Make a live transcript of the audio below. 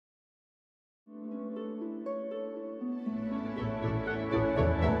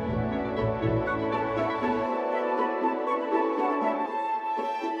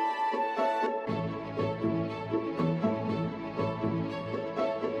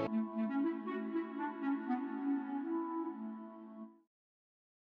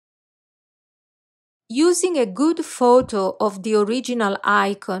Using a good photo of the original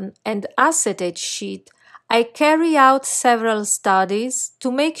icon and acetate sheet, I carry out several studies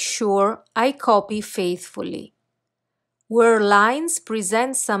to make sure I copy faithfully. Where lines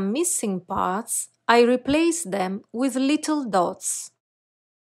present some missing parts, I replace them with little dots.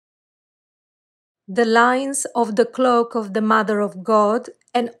 The lines of the cloak of the Mother of God,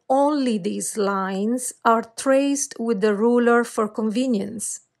 and only these lines, are traced with the ruler for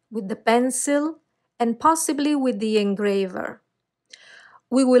convenience, with the pencil, and possibly with the engraver.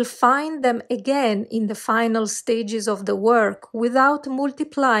 We will find them again in the final stages of the work without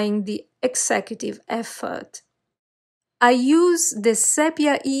multiplying the executive effort. I use the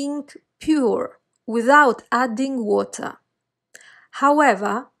sepia ink pure, without adding water.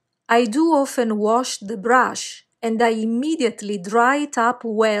 However, I do often wash the brush and I immediately dry it up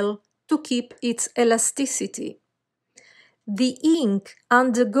well to keep its elasticity. The ink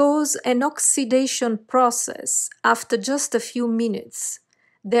undergoes an oxidation process after just a few minutes,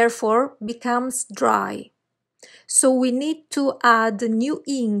 therefore becomes dry. So we need to add new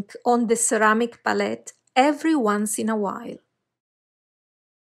ink on the ceramic palette every once in a while.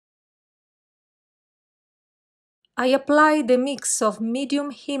 I apply the mix of medium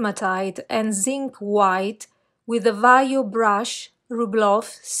hematite and zinc white with a Vaio brush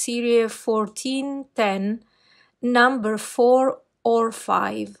Rubloff Series 1410, number 4 or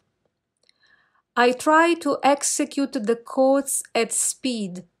 5. I try to execute the coats at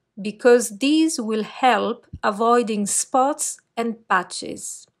speed because these will help avoiding spots and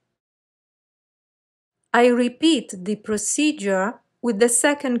patches. I repeat the procedure with the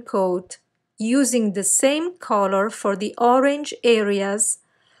second coat, using the same color for the orange areas,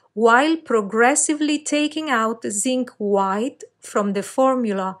 while progressively taking out zinc white from the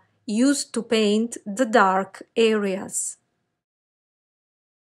formula used to paint the dark areas.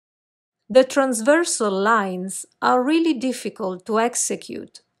 The transversal lines are really difficult to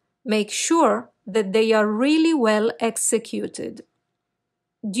execute. Make sure that they are really well executed.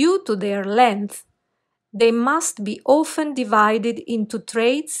 Due to their length, they must be often divided into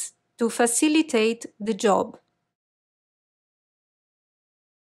trades to facilitate the job.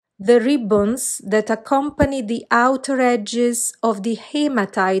 The ribbons that accompany the outer edges of the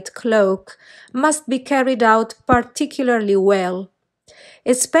hematite cloak must be carried out particularly well,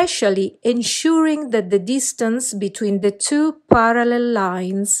 especially ensuring that the distance between the two parallel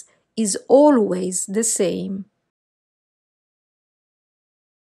lines is always the same.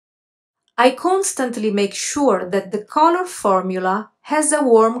 I constantly make sure that the color formula has a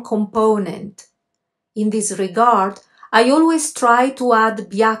warm component. In this regard, I always try to add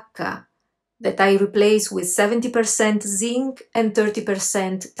biacca, that I replace with 70% zinc and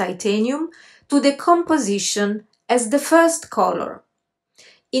 30% titanium, to the composition as the first color.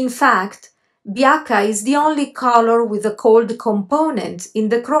 In fact, biacca is the only color with a cold component in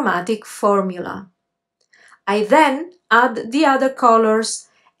the chromatic formula. I then add the other colors,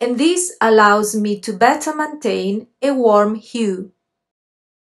 and this allows me to better maintain a warm hue.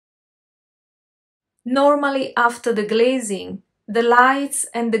 Normally, after the glazing, the lights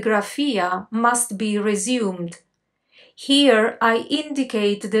and the graphia must be resumed. Here I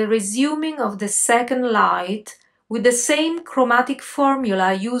indicate the resuming of the second light with the same chromatic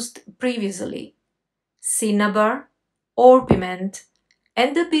formula used previously: cinnabar, orpiment,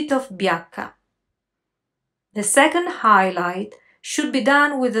 and a bit of biacca. The second highlight should be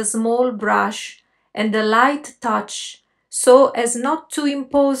done with a small brush and a light touch, so as not to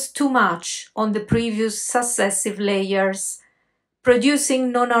impose too much on the previous successive layers,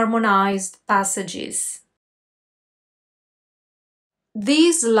 producing non-harmonized passages.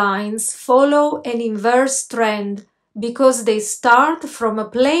 These lines follow an inverse trend because they start from a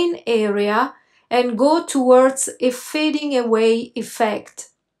plain area and go towards a fading away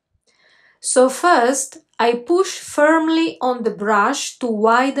effect. So first, I push firmly on the brush to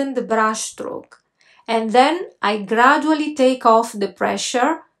widen the brushstroke, and then I gradually take off the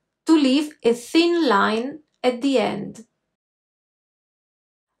pressure to leave a thin line at the end.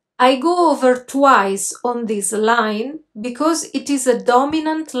 I go over twice on this line because it is a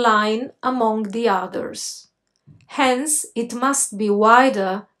dominant line among the others. Hence, it must be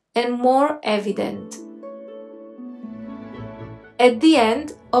wider and more evident. At the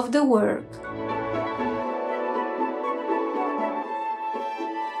end of the work,